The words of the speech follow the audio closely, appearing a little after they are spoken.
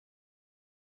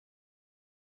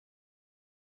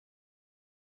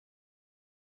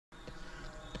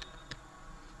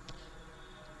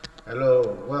Hello,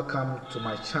 welcome to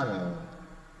my channel.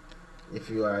 If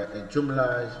you are a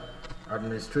Joomla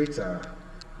administrator,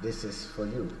 this is for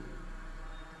you.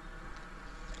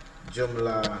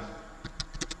 Joomla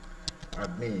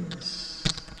admins.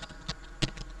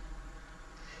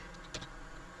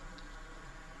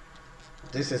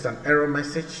 This is an error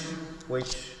message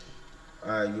which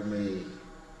you may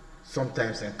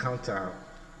sometimes encounter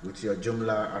with your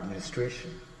Joomla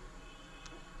administration.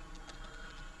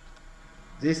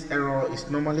 This error is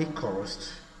normally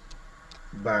caused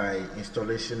by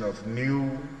installation of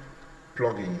new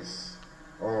plugins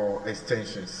or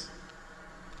extensions.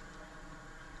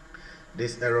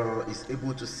 This error is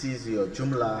able to seize your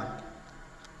Joomla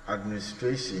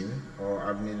administration or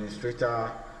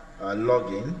administrator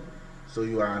login, so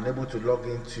you are unable to log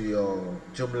into your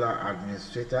Joomla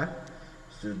administrator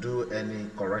to do any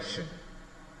correction.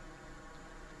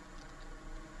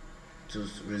 To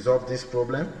resolve this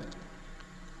problem,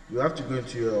 you have to go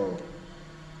into your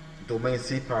domain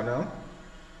cPanel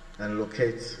and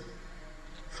locate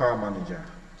File Manager.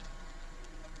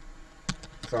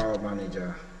 File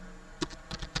Manager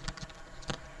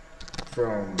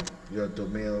from your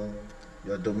domain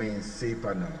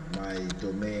cPanel.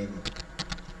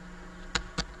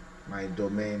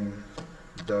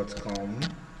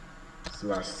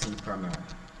 mydomain.com/cPanel.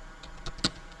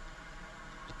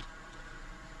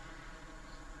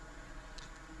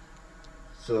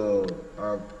 So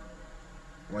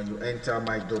when you enter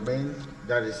my domain,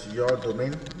 that is your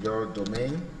domain.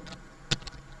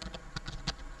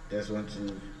 Just want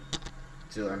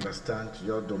to understand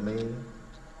your domain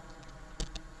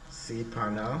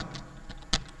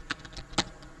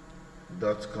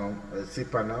cPanel.com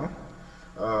cPanel.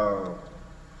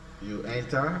 You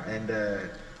enter and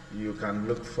you can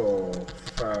look for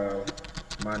File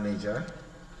Manager,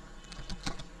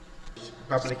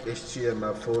 public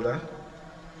HTML folder.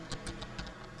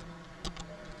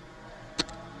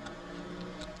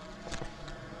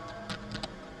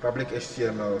 Public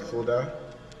HTML folder.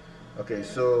 Okay,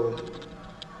 so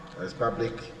as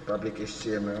public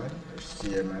HTML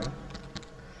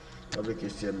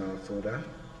folder.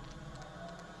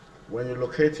 When you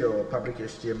locate your public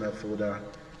HTML folder,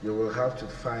 you will have to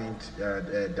find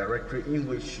a directory in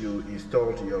which you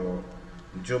installed your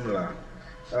Joomla.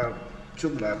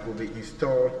 Joomla will be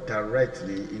installed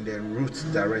directly in the root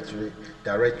directory,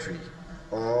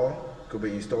 or could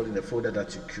be installed in the folder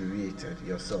that you created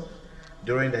yourself.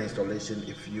 During the installation,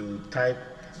 if you type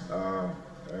a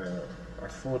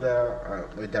folder,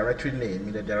 a directory name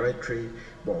in the directory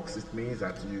box, it means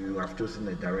that you have chosen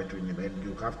a directory name, and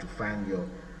you have to find your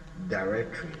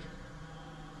directory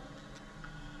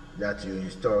that you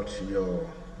installed your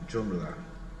Joomla.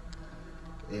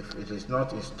 If it is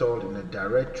not installed in a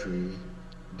directory,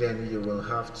 then you will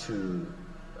have to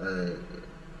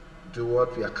do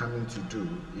what we are coming to do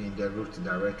in the root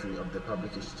directory of the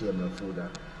public HTML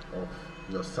folder of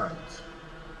your site.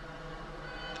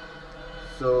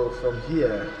 So from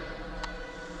here,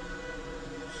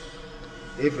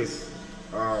 if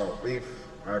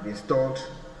I've installed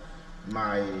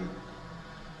my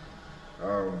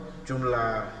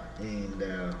Joomla in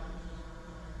the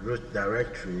root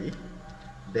directory,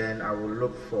 then I will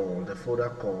look for the folder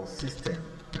called System.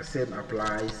 The same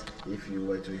applies if you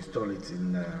were to install it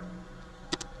in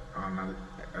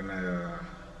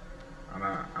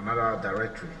another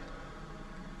directory.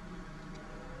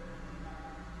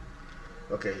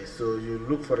 Okay, so you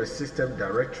look for the system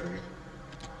directory.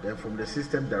 Then from the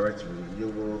system directory, you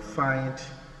will find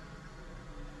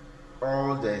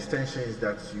all the extensions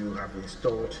that you have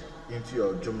installed into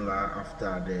your Joomla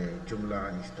after the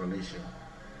Joomla installation.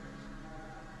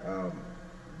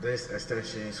 These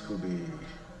extensions could be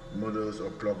modules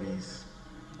or plugins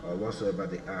or whatsoever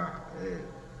they are.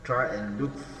 Try and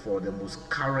look for the most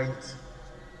current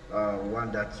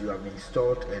one that you have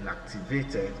installed and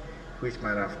activated, which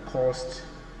might have caused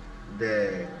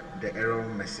the error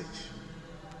message.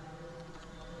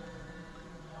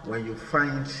 When you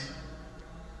find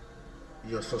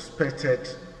your suspected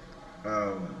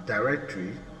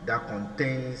directory that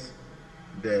contains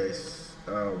the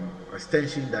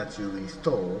extension that you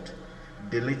installed,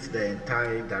 delete the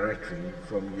entire directory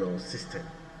from your system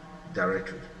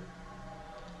directory.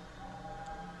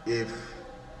 If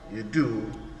you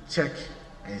do, check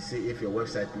and see if your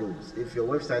website loads. If your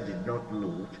website did not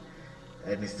load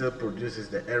and it still produces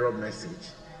the error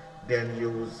message, then you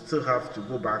will still have to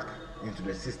go back into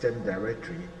the system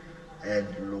directory and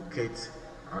locate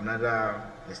another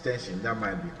extension that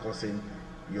might be causing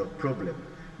your problem.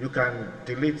 You can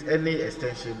delete any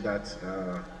extension that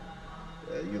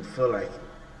you feel like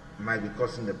might be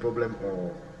causing the problem,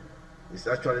 or It's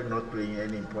actually not playing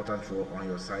any important role on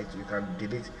your site. You can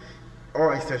delete,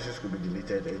 all extensions could be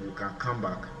deleted, and you can come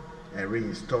back and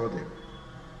reinstall them.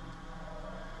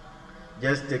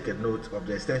 Just take a note of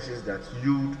the extensions that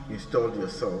you installed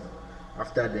yourself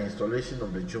after the installation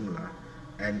of the Joomla,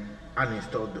 and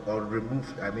uninstall or remove,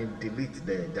 delete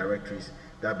the directories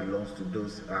that belongs to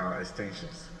those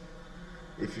extensions.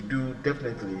 If you do,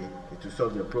 definitely it will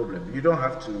solve your problem. You don't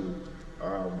have to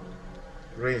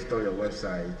reinstall your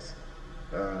website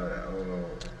or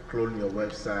clone your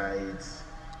website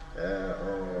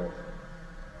or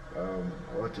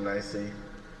what will I say?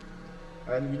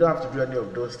 And you don't have to do any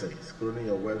of those things. Cloning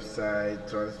your website,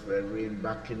 transferring,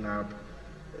 backing up.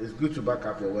 It's good to back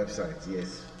up your website,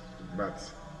 yes, but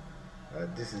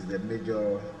this is the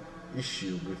major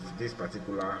issue with this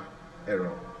particular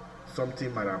error.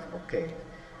 Something might have occurred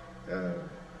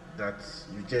that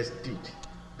you just did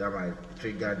that might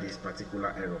trigger this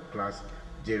particular error, class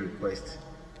JRequest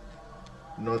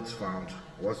not found,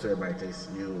 whatsoever it is.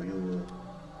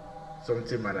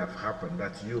 Something might have happened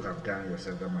that you have done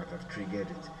yourself that might have triggered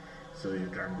it. So you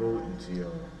can go into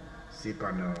your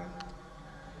cPanel,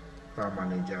 File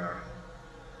Manager,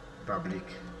 public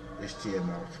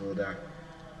HTML folder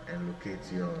and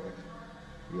locate your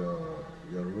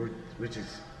root, which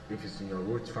is, if it's in your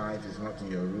root file, if it's not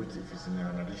in your root, if it's in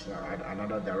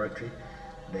another directory,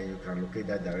 then you can locate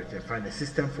that directory and find the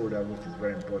system folder, which is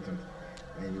very important,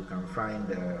 and you can find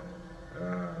the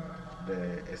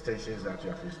extensions that you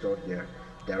have installed there.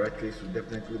 Directories will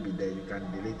definitely be there. You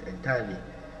can delete entirely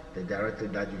the directory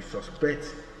that you suspect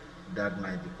that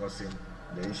might be causing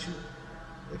the issue.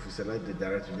 If you select the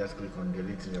directory, just click on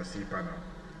delete in your cPanel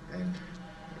and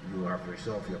you have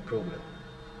resolved your problem.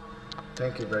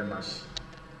 Thank you very much.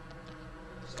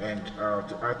 And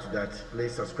to add to that,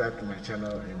 please subscribe to my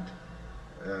channel,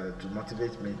 and to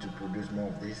motivate me to produce more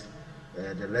of this.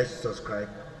 The less you subscribe,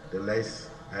 the less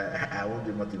I won't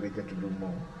be motivated to do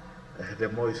more. The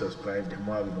more you subscribe, the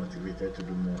more I'll be motivated to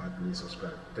do more. Please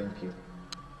subscribe. Thank you.